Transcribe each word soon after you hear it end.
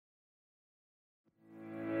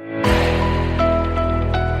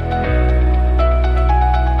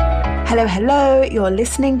Hello, hello. You're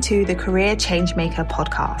listening to the Career Changemaker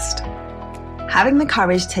podcast. Having the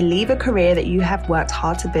courage to leave a career that you have worked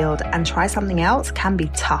hard to build and try something else can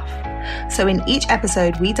be tough. So in each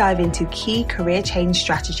episode, we dive into key career change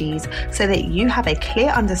strategies so that you have a clear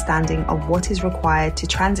understanding of what is required to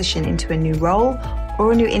transition into a new role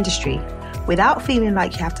or a new industry without feeling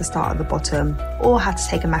like you have to start at the bottom or have to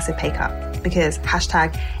take a massive pay cut, because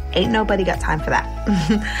ain't nobody got time for that.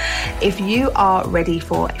 If you are ready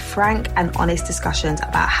for frank and honest discussions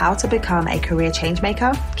about how to become a career change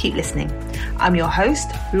maker, keep listening. I'm your host,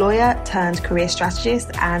 lawyer turned career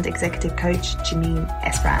strategist and executive coach, Janine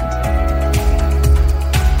Esbrand.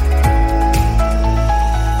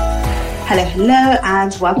 Hello,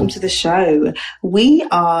 and welcome to the show. We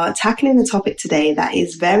are tackling a topic today that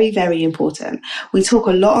is very, very important. We talk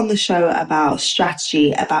a lot on the show about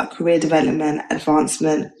strategy, about career development,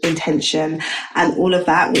 advancement, intention, and all of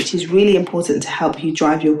that, which is really important to help you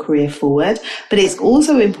drive your career forward. But it's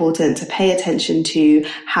also important to pay attention to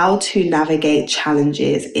how to navigate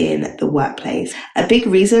challenges in the workplace. A big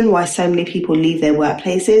reason why so many people leave their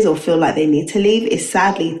workplaces or feel like they need to leave is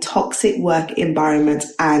sadly toxic work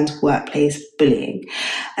environments and workplace bullying.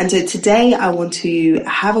 And so today I want to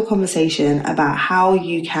have a conversation about how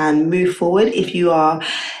you can move forward if you are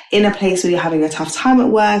in a place where you're having a tough time at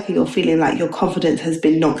work, or you're feeling like your confidence has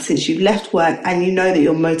been knocked since you've left work and you know that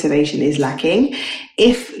your motivation is lacking.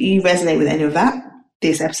 If you resonate with any of that,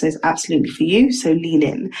 this episode is absolutely for you, so lean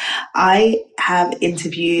in. I have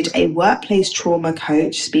interviewed a workplace trauma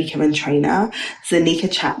coach, speaker and trainer, Zenica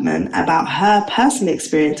Chatman, about her personal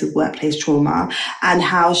experience with workplace trauma and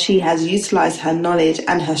how she has utilized her knowledge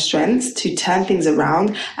and her strengths to turn things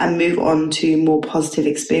around and move on to more positive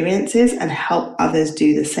experiences and help others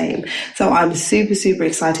do the same. So I'm super, super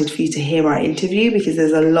excited for you to hear our interview, because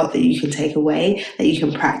there's a lot that you can take away that you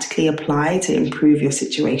can practically apply to improve your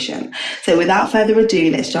situation. So without further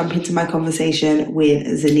ado, let's jump into my conversation with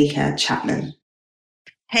Zenica Chatman.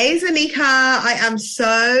 Hey, Zenica, I am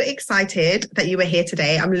so excited that you are here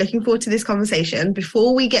today. I'm looking forward to this conversation.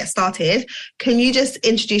 Before we get started, can you just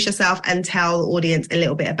introduce yourself and tell the audience a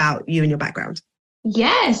little bit about you and your background?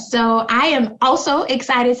 Yes, so I am also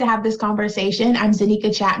excited to have this conversation. I'm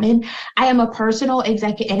Zenica Chatman. I am a personal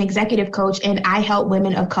executive coach, and I help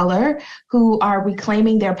women of color who are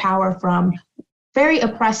reclaiming their power from very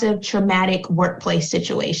oppressive, traumatic workplace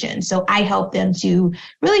situations. So I help them to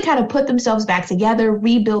really kind of put themselves back together,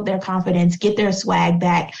 rebuild their confidence, get their swag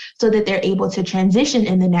back so that they're able to transition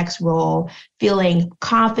in the next role, feeling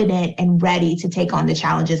confident and ready to take on the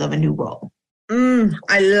challenges of a new role.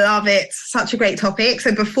 I love it. Such a great topic.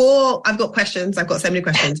 So before, I've got so many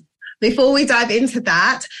questions. Before we dive into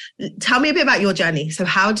that, tell me a bit about your journey. So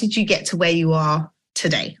how did you get to where you are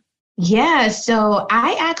today? Yeah, so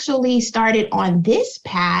I actually started on this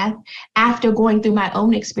path after going through my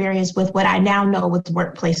own experience with what I now know was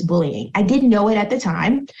workplace bullying. I didn't know it at the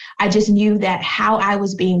time. I just knew that how I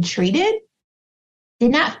was being treated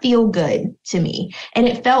did not feel good to me. And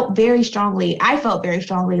I felt very strongly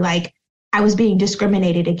like I was being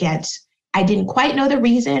discriminated against. I didn't quite know the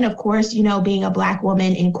reason. Of course, being a Black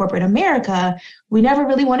woman in corporate America, we never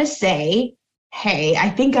really want to say, hey, I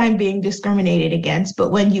think I'm being discriminated against. But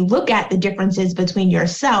when you look at the differences between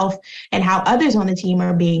yourself and how others on the team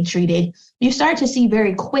are being treated, you start to see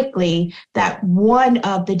very quickly that one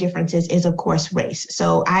of the differences is, of course, race.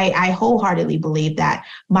 So I wholeheartedly believe that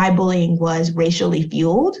my bullying was racially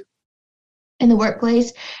fueled in the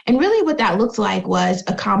workplace. And really what that looked like was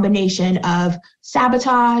a combination of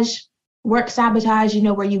sabotage, work sabotage,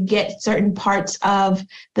 where you get certain parts of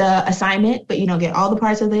the assignment, but you don't get all the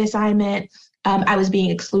parts of the assignment. I was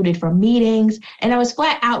being excluded from meetings, and I was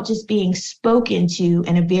flat out just being spoken to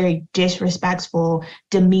in a very disrespectful,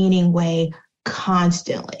 demeaning way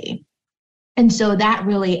constantly. And so that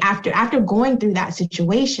really, after going through that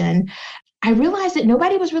situation, I realized that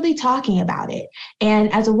nobody was really talking about it.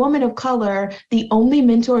 And as a woman of color, the only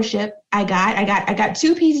mentorship I got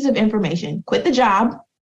two pieces of information: quit the job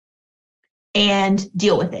and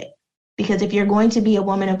deal with it. Because if you're going to be a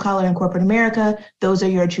woman of color in corporate America, those are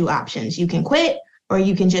your two options. You can quit, or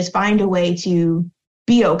you can just find a way to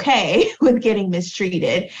be okay with getting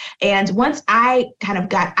mistreated. And once I kind of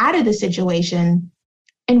got out of the situation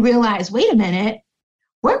and realized, wait a minute,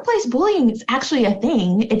 workplace bullying is actually a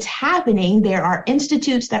thing. It's happening. There are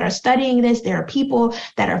institutes that are studying this. There are people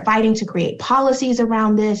that are fighting to create policies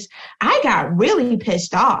around this. I got really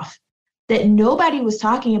pissed off that nobody was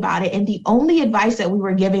talking about it. And the only advice that we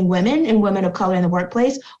were giving women and women of color in the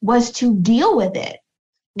workplace was to deal with it.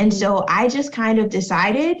 And so I just kind of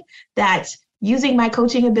decided that using my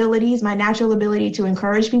coaching abilities, my natural ability to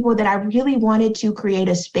encourage people, that I really wanted to create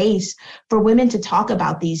a space for women to talk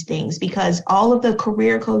about these things, because all of the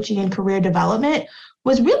career coaching and career development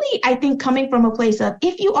was really, I think, coming from a place of,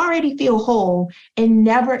 if you already feel whole, and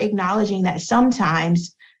never acknowledging that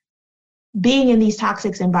sometimes being in these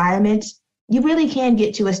toxic environments, you really can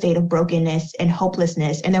get to a state of brokenness and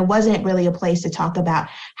hopelessness. And there wasn't really a place to talk about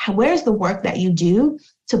where's the work that you do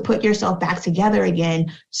to put yourself back together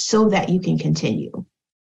again so that you can continue.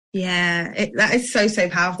 Yeah, that is so, so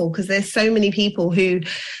powerful, because there's so many people who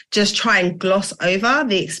just try and gloss over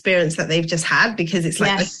the experience that they've just had, because it's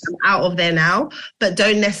like, Yes. I'm out of there now, but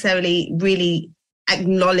don't necessarily really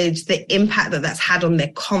acknowledge the impact that that's had on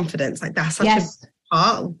their confidence. Like, that's such a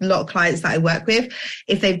part. A lot of clients that I work with,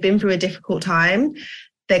 if they've been through a difficult time,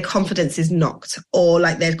 their confidence is knocked, or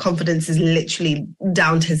like their confidence is literally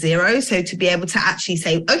down to zero. So to be able to actually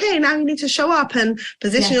say, okay, now you need to show up and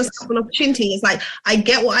position yourself for an opportunity. It's like, I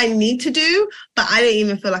get what I need to do, but I don't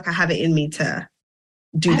even feel like I have it in me to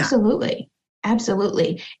do that.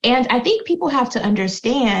 Absolutely. And I think people have to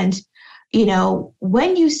understand,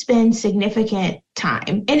 when you spend significant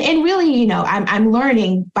time, and really, I'm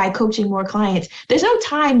learning by coaching more clients, there's no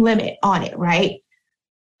time limit on it, right?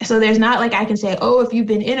 So there's not like I can say, oh, if you've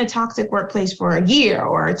been in a toxic workplace for a year,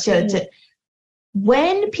 or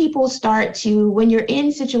when you're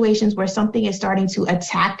in situations where something is starting to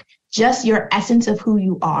attack just your essence of who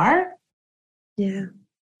you are,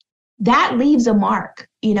 that leaves a mark.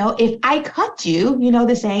 If I cut you,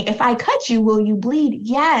 the saying, if I cut you, will you bleed?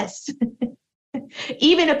 Yes.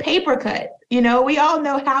 Even a paper cut, we all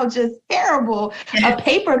know how just terrible a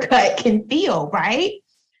paper cut can feel, right?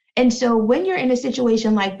 And so when you're in a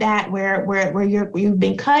situation like that, where you've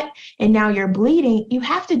been cut and now you're bleeding, you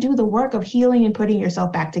have to do the work of healing and putting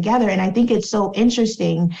yourself back together. And I think it's so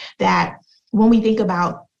interesting that when we think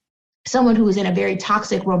about someone who is in a very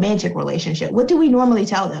toxic romantic relationship, what do we normally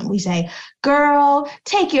tell them? We say, girl,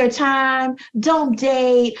 take your time, don't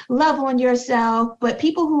date, love on yourself. But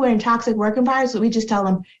people who are in toxic work environments, we just tell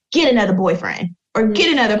them, get another boyfriend. Or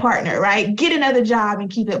get another partner, right? Get another job and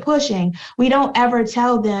keep it pushing. We don't ever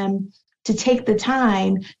tell them to take the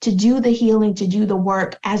time to do the healing, to do the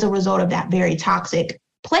work as a result of that very toxic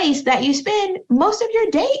place that you spend most of your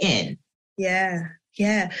day in.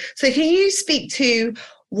 Yeah. So can you speak to,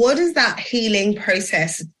 what does that healing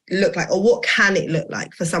process look like, or what can it look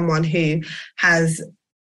like for someone who is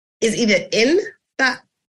either in that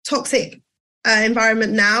toxic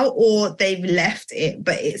environment now, or they've left it,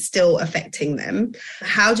 but it's still affecting them?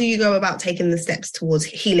 How do you go about taking the steps towards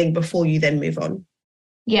healing before you then move on?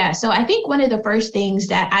 Yeah, so I think one of the first things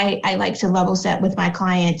that I like to level set with my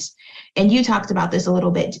clients, and you talked about this a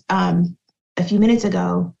little bit a few minutes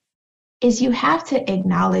ago, is you have to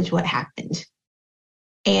acknowledge what happened.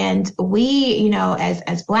 And we,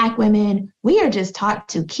 as Black women, we are just taught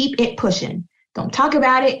to keep it pushing. Don't talk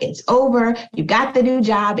about it. It's over. You got the new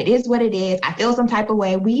job. It is what it is. I feel some type of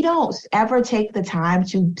way. We don't ever take the time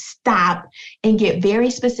to stop and get very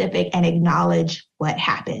specific and acknowledge what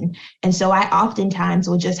happened. And so I oftentimes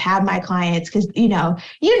will just have my clients, because, you know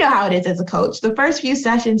how it is as a coach. The first few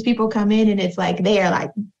sessions, people come in and it's like, they are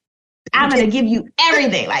like, I'm going to give you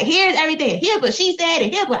everything. Like, here's everything. Here's what she said.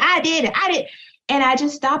 And here's what I did. And I did. And I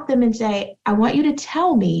just stop them and say, I want you to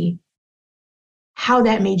tell me how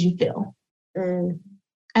that made you feel.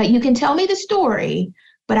 You can tell me the story,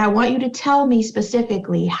 but I want you to tell me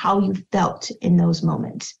specifically how you felt in those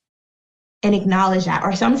moments and acknowledge that.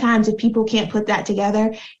 Or sometimes if people can't put that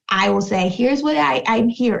together, I will say, here's what I'm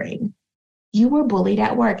hearing. You were bullied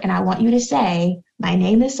at work, and I want you to say, my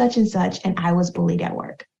name is such and such, and I was bullied at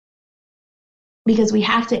work. Because we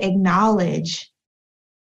have to acknowledge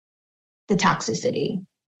the toxicity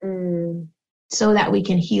so that we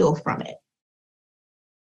can heal from it.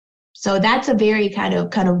 So that's a very kind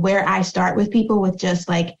of where I start with people, with just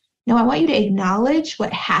like, no, I want you to acknowledge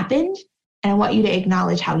what happened, and I want you to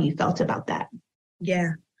acknowledge how you felt about that.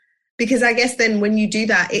 Yeah. Because I guess then when you do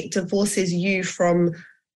that, it divorces you from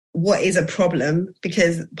what is a problem,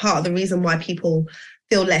 because part of the reason why people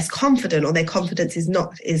feel less confident, or their confidence is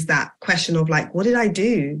not, is that question of like, what did I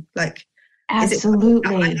do? Like,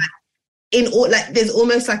 absolutely. There's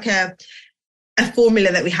almost like a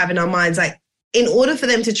formula that we have in our minds, like, in order for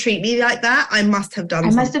them to treat me like that, I must have done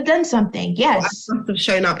something. Yes. I must have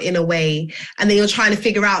shown up in a way. And then you're trying to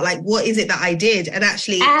figure out, like, what is it that I did? And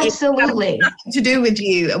actually, absolutely, it has nothing to do with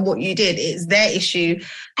you and what you did. It's their issue.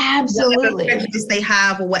 Absolutely. Whatever prejudice they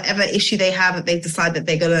have, or whatever issue they have, that they decide that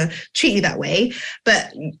they're going to treat you that way.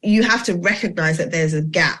 But you have to recognize that there's a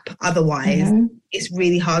gap. Otherwise, it's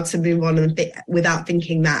really hard to move on without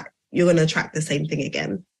thinking that you're going to attract the same thing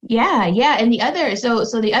again. Yeah. And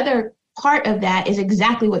the other part of that is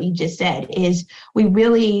exactly what you just said, is we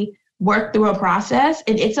really work through a process,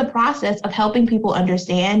 and it's a process of helping people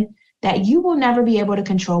understand that you will never be able to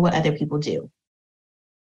control what other people do.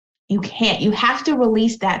 You can't. You have to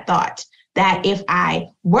release that thought that if I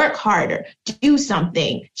work harder, do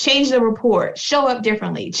something, change the report, show up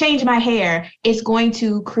differently, change my hair, it's going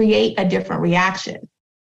to create a different reaction.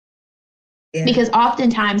 Yeah. Because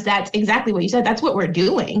oftentimes that's exactly what you said. That's what we're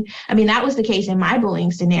doing. I mean, that was the case in my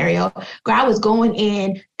bullying scenario. I was going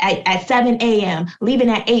in at 7 a.m., leaving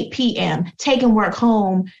at 8 p.m., taking work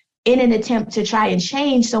home in an attempt to try and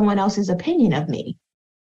change someone else's opinion of me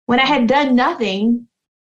when I had done nothing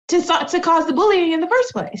to cause the bullying in the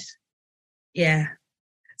first place. Yeah.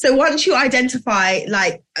 So once you identify,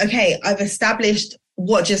 like, okay, I've established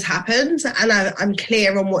what just happened and I'm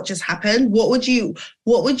clear on what just happened, what would you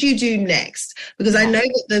do next? Because I know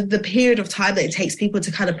that the period of time that it takes people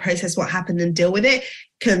to kind of process what happened and deal with it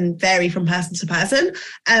can vary from person to person.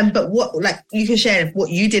 But what, like, you can share what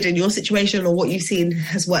you did in your situation or what you've seen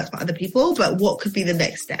has worked for other people, but what could be the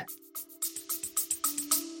next step?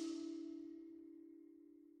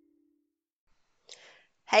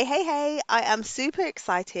 Hey, I am super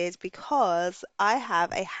excited because I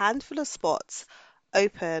have a handful of spots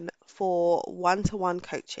open for one-to-one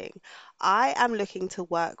coaching. I am looking to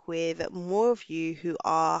work with more of you who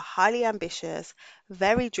are highly ambitious,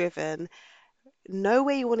 very driven, know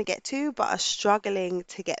where you want to get to, but are struggling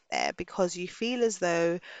to get there because you feel as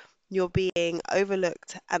though you're being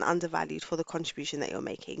overlooked and undervalued for the contribution that you're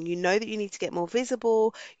making. You know that you need to get more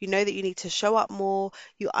visible, you know that you need to show up more,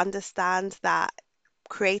 you understand that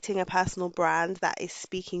creating a personal brand that is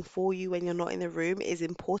speaking for you when you're not in the room is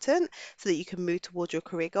important so that you can move towards your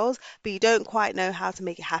career goals, but you don't quite know how to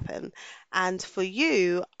make it happen. And for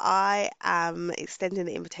you, I am extending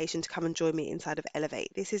the invitation to come and join me inside of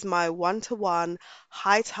Elevate. This is my one-to-one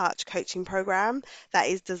high touch coaching program that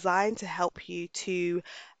is designed to help you to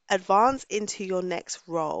advance into your next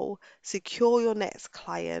role, secure your next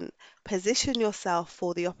client, position yourself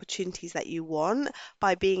for the opportunities that you want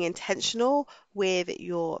by being intentional with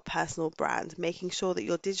your personal brand, making sure that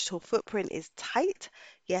your digital footprint is tight.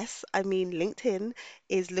 Yes, I mean LinkedIn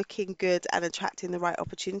is looking good and attracting the right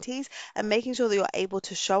opportunities, and making sure that you're able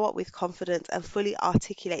to show up with confidence and fully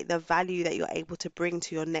articulate the value that you're able to bring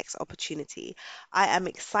to your next opportunity. I am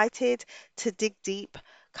excited to dig deep,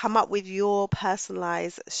 come up with your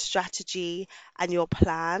personalized strategy and your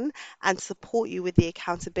plan, and support you with the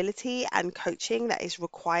accountability and coaching that is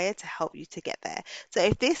required to help you to get there. So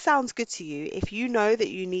if this sounds good to you, if you know that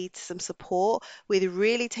you need some support with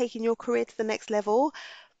really taking your career to the next level,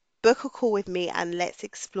 book a call with me and let's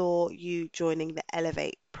explore you joining the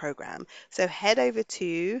Elevate program. So head over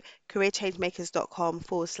to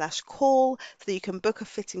careerchangemakers.com/call so that you can book a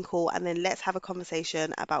fitting call, and then let's have a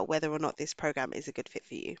conversation about whether or not this program is a good fit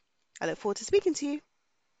for you. I look forward to speaking to you.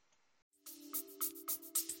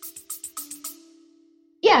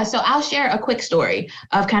 Yeah, so I'll share a quick story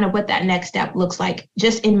of kind of what that next step looks like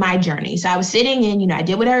just in my journey. So I was sitting in, I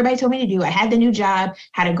did what everybody told me to do. I had the new job,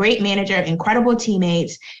 had a great manager, incredible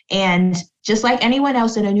teammates. And just like anyone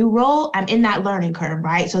else in a new role, I'm in that learning curve,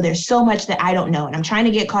 right? So there's so much that I don't know, and I'm trying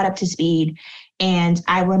to get caught up to speed. And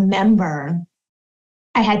I remember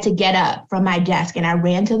I had to get up from my desk and I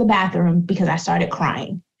ran to the bathroom because I started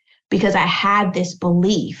crying, because I had this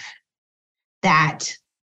belief that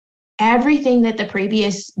everything that the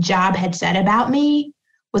previous job had said about me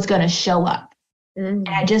was going to show up. And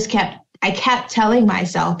I kept telling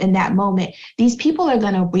myself in that moment, these people are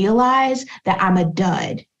going to realize that I'm a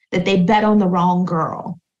dud, that they bet on the wrong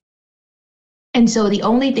girl. And so the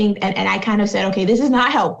only thing, and I kind of said, okay, this is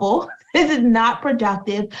not helpful. This is not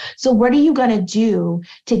productive. So what are you going to do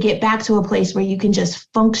to get back to a place where you can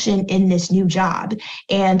just function in this new job?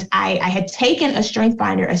 And I had taken a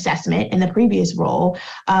StrengthsFinder assessment in the previous role.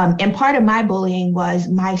 And part of my bullying was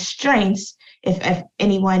my strengths. If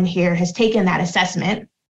anyone here has taken that assessment,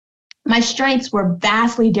 my strengths were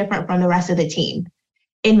vastly different from the rest of the team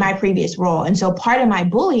in my previous role. And so part of my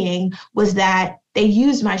bullying was that they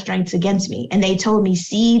used my strengths against me, and they told me,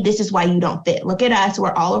 see, this is why you don't fit. Look at us.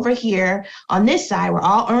 We're all over here on this side. We're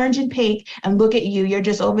all orange and pink. And look at you. You're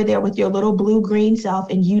just over there with your little blue-green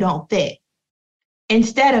self, and you don't fit.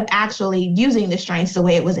 Instead of actually using the strengths the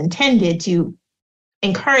way it was intended to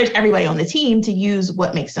encourage everybody on the team to use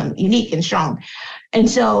what makes them unique and strong. And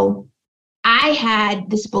so I had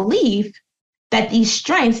this belief that these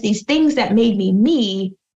strengths, these things that made me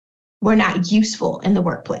me, were not useful in the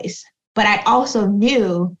workplace. But I also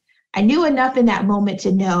knew enough in that moment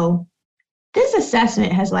to know this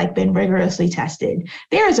assessment has like been rigorously tested.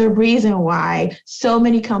 There's a reason why so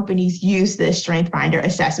many companies use this Strength Finder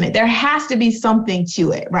assessment. There has to be something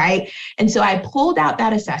to it, right? And so I pulled out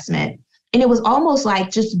that assessment, and it was almost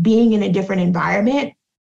like just being in a different environment.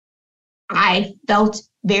 I felt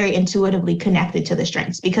very intuitively connected to the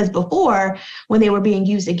strengths, because before, when they were being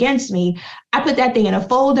used against me, I put that thing in a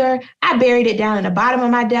folder, I buried it down in the bottom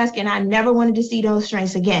of my desk, and I never wanted to see those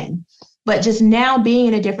strengths again. But just now being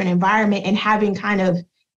in a different environment and having kind of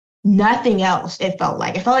nothing else, it felt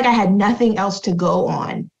like I had nothing else to go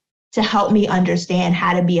on to help me understand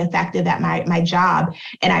how to be effective at my job.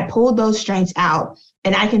 And I pulled those strengths out,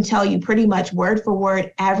 and I can tell you pretty much word for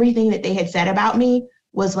word, everything that they had said about me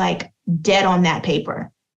was like dead on that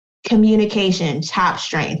paper. Communication, top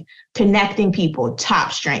strength. Connecting people,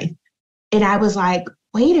 top strength. And I was like,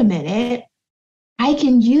 wait a minute, I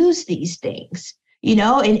can use these things,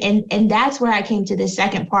 and that's where I came to the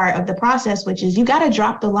second part of the process, which is you got to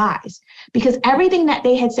drop the lies, because everything that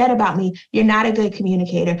they had said about me, you're not a good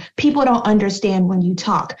communicator. People don't understand when you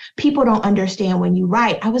talk. People don't understand when you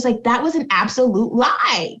write. I was like, that was an absolute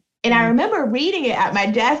lie. And I remember reading it at my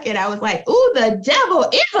desk, and I was like, ooh, the devil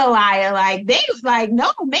is a liar. Like, they was like,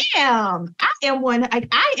 no, ma'am,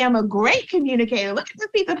 I am a great communicator. Look at this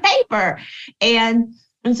piece of paper. And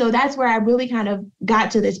so that's where I really kind of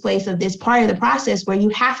got to this place of this part of the process where you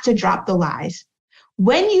have to drop the lies.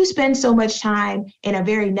 When you spend so much time in a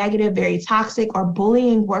very negative, very toxic or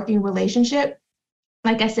bullying working relationship,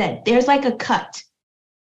 like I said, there's like a cut.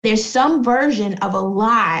 There's some version of a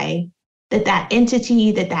lie that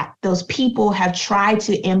entity, that those people have tried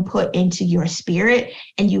to input into your spirit,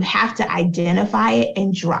 and you have to identify it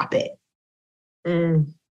and drop it.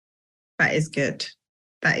 That is good.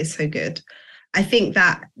 That is so good. I think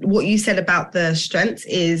that what you said about the strengths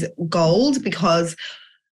is gold, because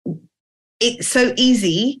it's so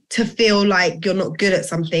easy to feel like you're not good at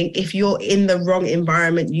something if you're in the wrong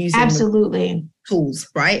environment using absolutely tools,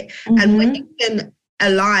 right? Mm-hmm. And when you can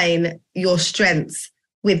align your strengths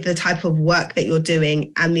with the type of work that you're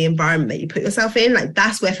doing and the environment that you put yourself in, like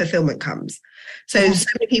that's where fulfillment comes. So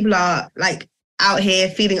many people are like out here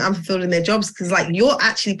feeling unfulfilled in their jobs because like you're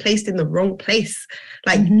actually placed in the wrong place.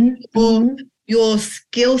 Like your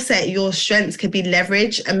skill set, your strengths could be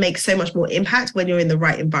leveraged and make so much more impact when you're in the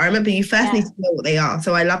right environment, but you first need to know what they are.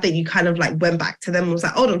 So I love that you kind of like went back to them and was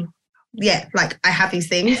like, hold on, like I have these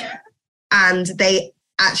things and they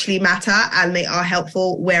actually matter and they are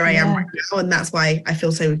helpful where I am right now. And that's why I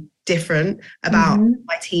feel so different about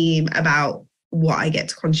my team, about what I get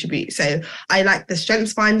to contribute. So I like the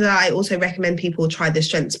Strengths Finder. I also recommend people try the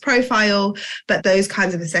Strengths Profile, but those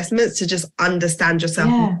kinds of assessments to just understand yourself.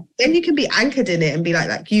 Yeah. Then you can be anchored in it and be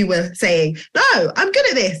like you were saying, no, I'm good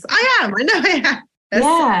at this. I know I am.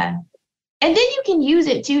 Yeah. And then you can use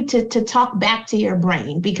it too to talk back to your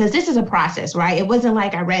brain, because this is a process, right? It wasn't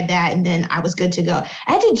like I read that and then I was good to go.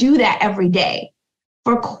 I had to do that every day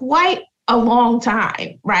for quite a long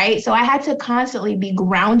time, right? So I had to constantly be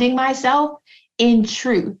grounding myself in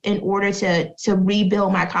truth in order to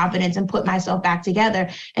rebuild my confidence and put myself back together.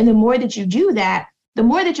 And the more that you do that, the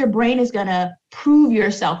more that your brain is going to prove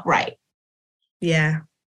yourself right. Yeah.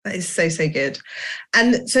 That is so, so good.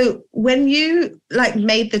 And so when you like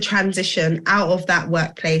made the transition out of that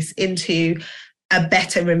workplace into a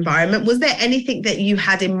better environment, was there anything that you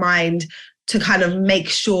had in mind to kind of make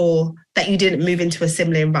sure that you didn't move into a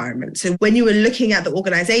similar environment? So when you were looking at the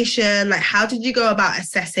organization, like how did you go about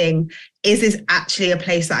assessing, is this actually a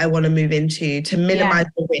place that I want to move into to minimize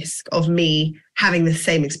the risk of me having the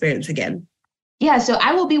same experience again? Yeah, so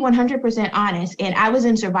I will be 100% honest, and I was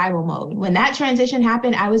in survival mode. When that transition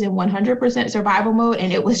happened, I was in 100% survival mode,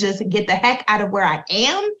 and it was just get the heck out of where I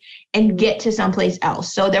am and get to someplace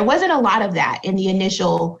else. So there wasn't a lot of that in the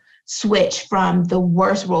initial switch from the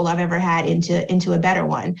worst role I've ever had into a better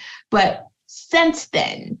one. But since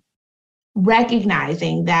then,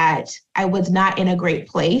 recognizing that I was not in a great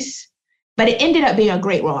place, but it ended up being a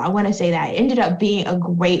great role. I want to say that it ended up being a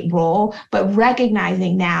great role, but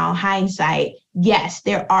recognizing now, hindsight, yes,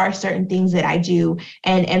 there are certain things that I do.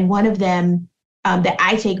 And one of them that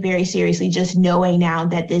I take very seriously, just knowing now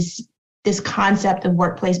that this concept of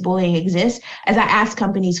workplace bullying exists, as I ask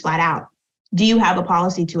companies flat out, do you have a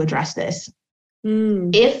policy to address this?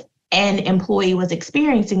 If an employee was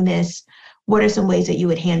experiencing this, what are some ways that you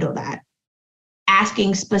would handle that?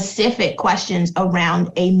 Asking specific questions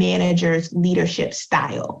around a manager's leadership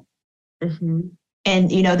style. And,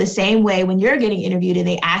 the same way when you're getting interviewed and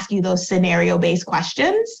they ask you those scenario-based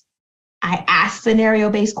questions, I ask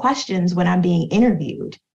scenario-based questions when I'm being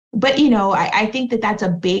interviewed. But, you know, I think that that's a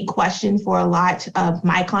big question for a lot of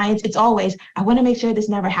my clients. It's always, I want to make sure this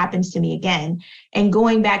never happens to me again. And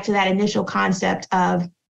going back to that initial concept of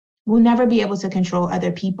we'll never be able to control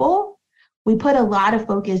other people, we put a lot of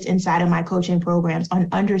focus inside of my coaching programs on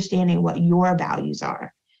understanding what your values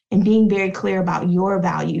are and being very clear about your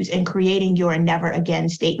values and creating your never again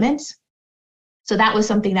statements. So that was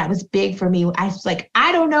something that was big for me. I was like,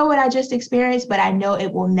 I don't know what I just experienced, but I know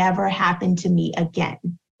it will never happen to me again.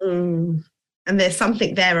 Mm. And there's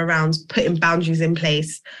something there around putting boundaries in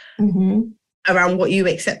place Mm-hmm. around what you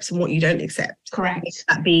accept and what you don't accept. Correct.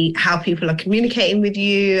 That be how people are communicating with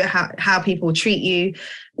you, how people treat you.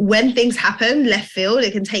 When things happen left field,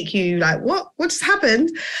 it can take you like, what just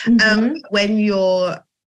happened? Mm-hmm. When you're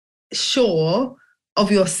sure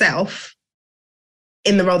of yourself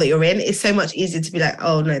in the role that you're in, it's so much easier to be like,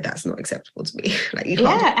 oh no, that's not acceptable to me. Like you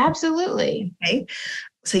can't. Yeah, absolutely. Okay.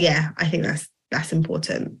 So yeah, I think that's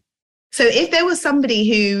important. So if there was somebody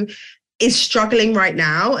who is struggling right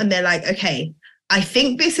now and they're like, okay, I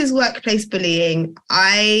think this is workplace bullying.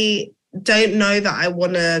 I don't know that I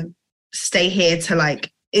want to stay here to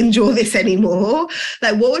like endure this anymore.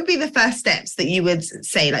 Like, what would be the first steps that you would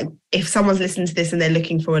say? Like, if someone's listening to this and they're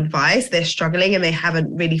looking for advice, they're struggling and they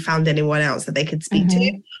haven't really found anyone else that they could speak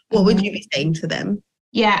to, what would you be saying to them?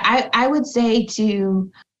 Yeah, I would say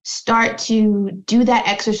to start to do that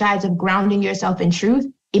exercise of grounding yourself in truth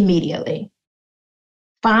immediately.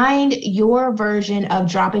 Find your version of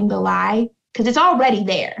dropping the lie because it's already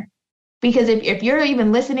there. Because if you're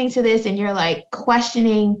even listening to this and you're like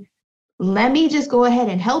questioning, let me just go ahead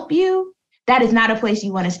and help you, that is not a place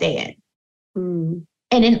you want to stay in. Mm.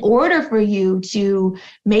 And in order for you to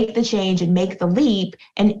make the change and make the leap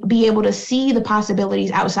and be able to see the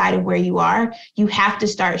possibilities outside of where you are, you have to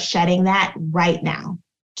start shedding that right now.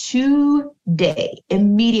 Today,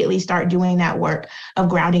 immediately start doing that work of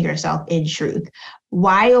grounding yourself in truth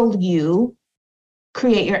while you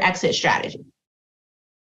create your exit strategy.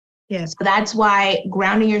 Yeah. So that's why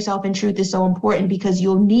grounding yourself in truth is so important, because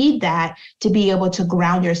you'll need that to be able to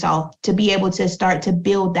ground yourself, to be able to start to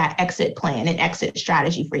build that exit plan and exit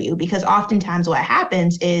strategy for you. Because oftentimes what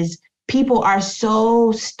happens is people are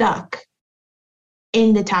so stuck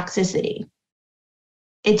in the toxicity.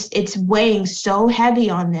 It's weighing so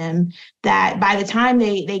heavy on them that by the time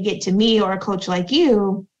they get to me or a coach like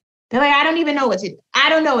you, they're like, I don't even know I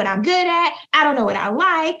don't know what I'm good at. I don't know what I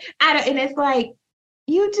like. And it's like,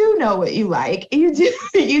 you do know what you like. You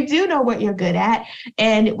do know what you're good at.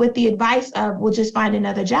 And with the advice of, we'll just find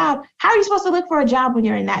another job, how are you supposed to look for a job when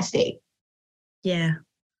you're in that state? Yeah.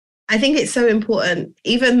 I think it's so important,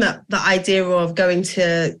 even the idea of going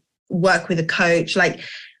to work with a coach, like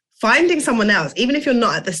finding someone else, even if you're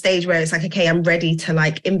not at the stage where it's like, okay, I'm ready to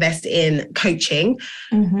like invest in coaching.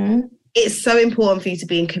 Mm-hmm. It's so important for you to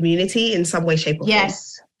be in community in some way, shape, or form.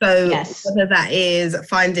 Yes. So yes. whether that is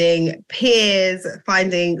finding peers,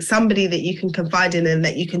 finding somebody that you can confide in and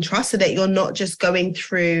that you can trust, so that you're not just going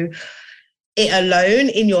through it alone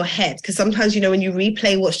in your head. Because sometimes, you know, when you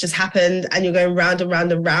replay what's just happened and you're going round and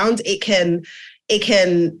round and round, it can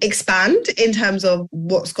expand in terms of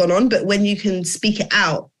what's gone on. But when you can speak it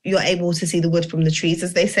out, you're able to see the wood from the trees,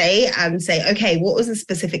 as they say, and say, okay, what was the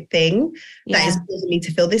specific thing that is causing me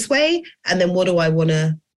to feel this way? And then what do I want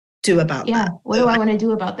to do about that? What do I want to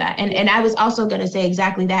do about that? And I was also going to say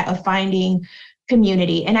exactly that, of finding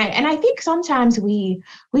community. And I think sometimes we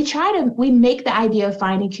make the idea of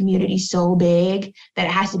finding community so big that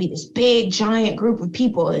it has to be this big giant group of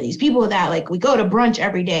people, and these people that like we go to brunch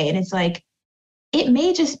every day. And it's like, it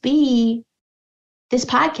may just be this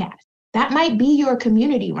podcast. That might be your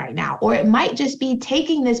community right now. Or it might just be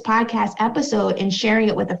taking this podcast episode and sharing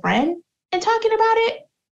it with a friend and talking about it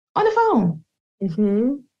on the phone.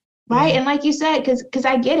 Mm-hmm. Right. Yeah. And like you said, because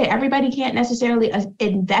I get it. Everybody can't necessarily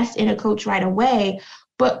invest in a coach right away.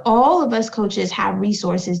 But all of us coaches have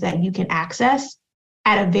resources that you can access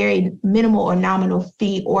at a very minimal or nominal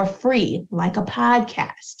fee or free, like a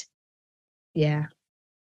podcast. Yeah.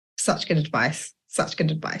 Such good advice. Such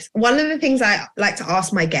good advice. One of the things I like to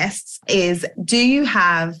ask my guests is, do you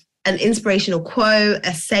have an inspirational quote,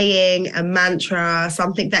 a saying, a mantra,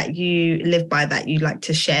 something that you live by that you'd like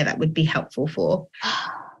to share that would be helpful for?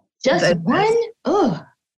 Just one? Oh,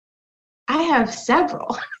 I have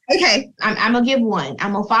several. Okay. I'm going to give one.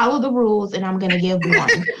 I'm going to follow the rules and I'm going to give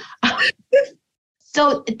one.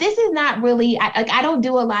 So this is not really, I don't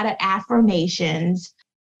do a lot of affirmations.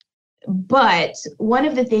 But one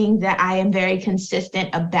of the things that I am very consistent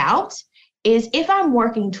about is, if I'm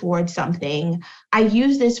working towards something, I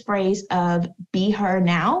use this phrase of be her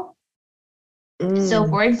now. So,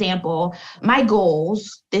 for example, my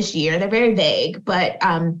goals this year, they're very vague, but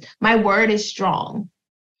my word is strong.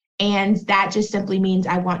 And that just simply means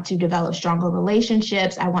I want to develop stronger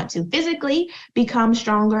relationships. I want to physically become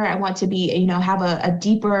stronger. I want to be, have a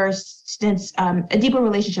deeper sense, a deeper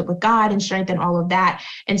relationship with God and strengthen all of that.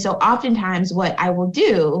 And so oftentimes what I will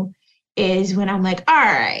do is when I'm like, all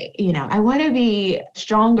right, I want to be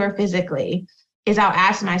stronger physically, is I'll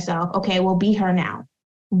ask myself, okay, well, be her now.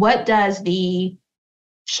 What does the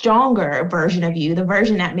stronger version of you, the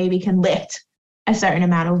version that maybe can lift a certain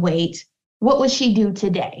amount of weight, what would she do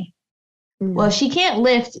today? Well, she can't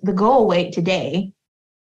lift the goal weight today,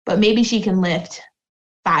 but maybe she can lift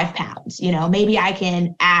 5 pounds. Maybe I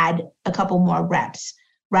can add a couple more reps,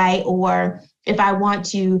 right? Or if I want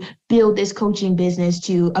to build this coaching business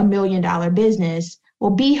to $1 million business, well,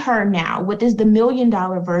 be her now. What is the $1 million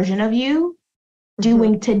version of you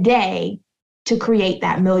doing today to create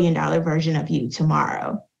that $1 million version of you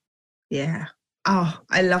tomorrow? Yeah. Oh,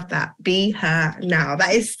 I love that. Be her now.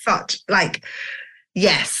 That is such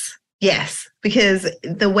yes, because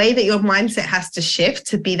the way that your mindset has to shift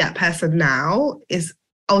to be that person now is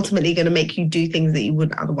ultimately going to make you do things that you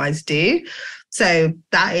wouldn't otherwise do. So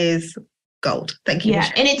that is gold. Thank you. Yeah.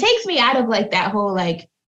 And it takes me out of that whole, I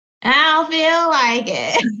don't feel like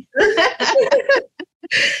it.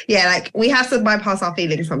 Yeah, we have to bypass our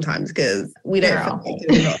feelings sometimes because we don't feel like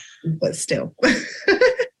doing a lot, but still.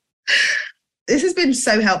 This has been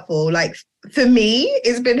so helpful. For me,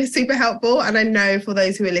 it's been super helpful. And I know for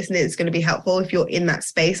those who are listening, it's going to be helpful if you're in that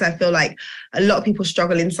space. I feel like a lot of people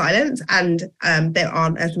struggle in silence, and there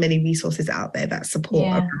aren't as many resources out there that support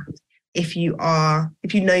around if you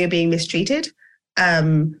know you're being mistreated,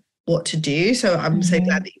 what to do. So I'm so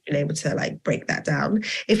glad that you've been able to break that down.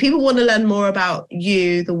 If people want to learn more about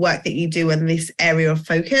you, the work that you do, and this area of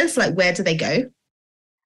focus, where do they go?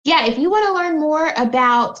 Yeah, if you want to learn more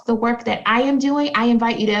about the work that I am doing, I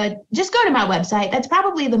invite you to just go to my website. That's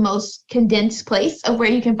probably the most condensed place of where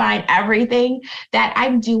you can find everything that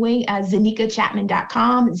I'm doing,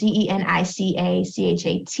 zenicachatman.com,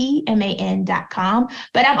 Zenicachatman.com.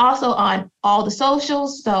 But I'm also on all the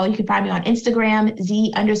socials, so you can find me on Instagram,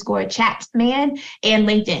 Z_Chatman, and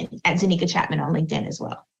LinkedIn at Zenica Chatman on LinkedIn as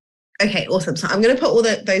well. Okay, awesome. So I'm going to put all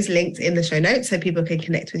those links in the show notes so people can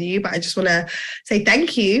connect with you. But I just want to say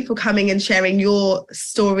thank you for coming and sharing your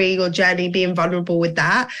story, your journey, being vulnerable with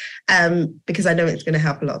that, because I know it's going to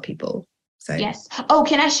help a lot of people. So yes. Oh,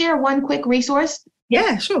 can I share one quick resource?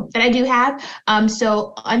 Yeah, sure. That I do have.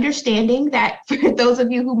 So understanding that for those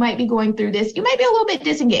of you who might be going through this, you might be a little bit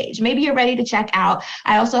disengaged. Maybe you're ready to check out.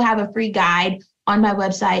 I also have a free guide on my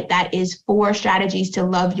website that is 4 strategies to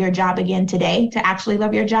love your job again today, to actually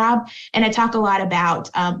love your job. And I talk a lot about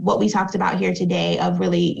what we talked about here today, of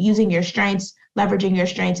really using your strengths, leveraging your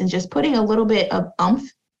strengths, and just putting a little bit of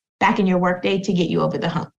oomph back in your workday to get you over the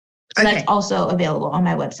hump. So that's also available on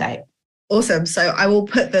my website. Awesome. So I will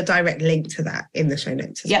put the direct link to that in the show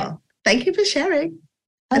notes as well. Thank you for sharing.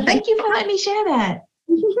 Oh, thank you for letting me share that.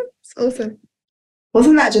 It's awesome.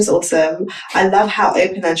 Wasn't that just awesome? I love how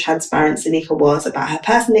open and transparent Zenica was about her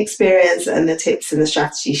personal experience and the tips and the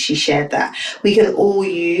strategies she shared that we can all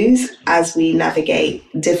use as we navigate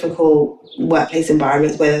difficult workplace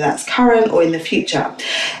environments, whether that's current or in the future.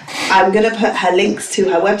 I'm going to put her links to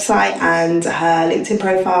her website and her LinkedIn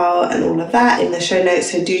profile and all of that in the show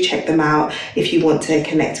notes, so do check them out if you want to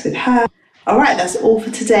connect with her. All right, that's all for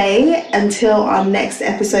today. Until our next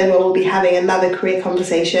episode, where we'll be having another career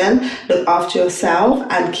conversation. Look after yourself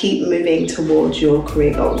and keep moving towards your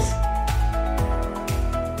career goals.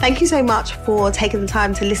 Thank you so much for taking the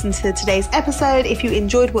time to listen to today's episode. If you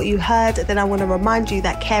enjoyed what you heard, then I want to remind you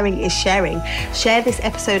that caring is sharing. Share this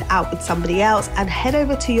episode out with somebody else and head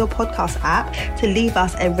over to your podcast app to leave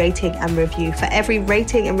us a rating and review. For every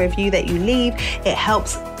rating and review that you leave, it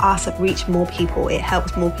helps us reach more people. It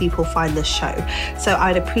helps more people find the show. So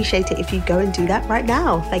I'd appreciate it if you go and do that right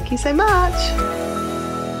now. Thank you so much.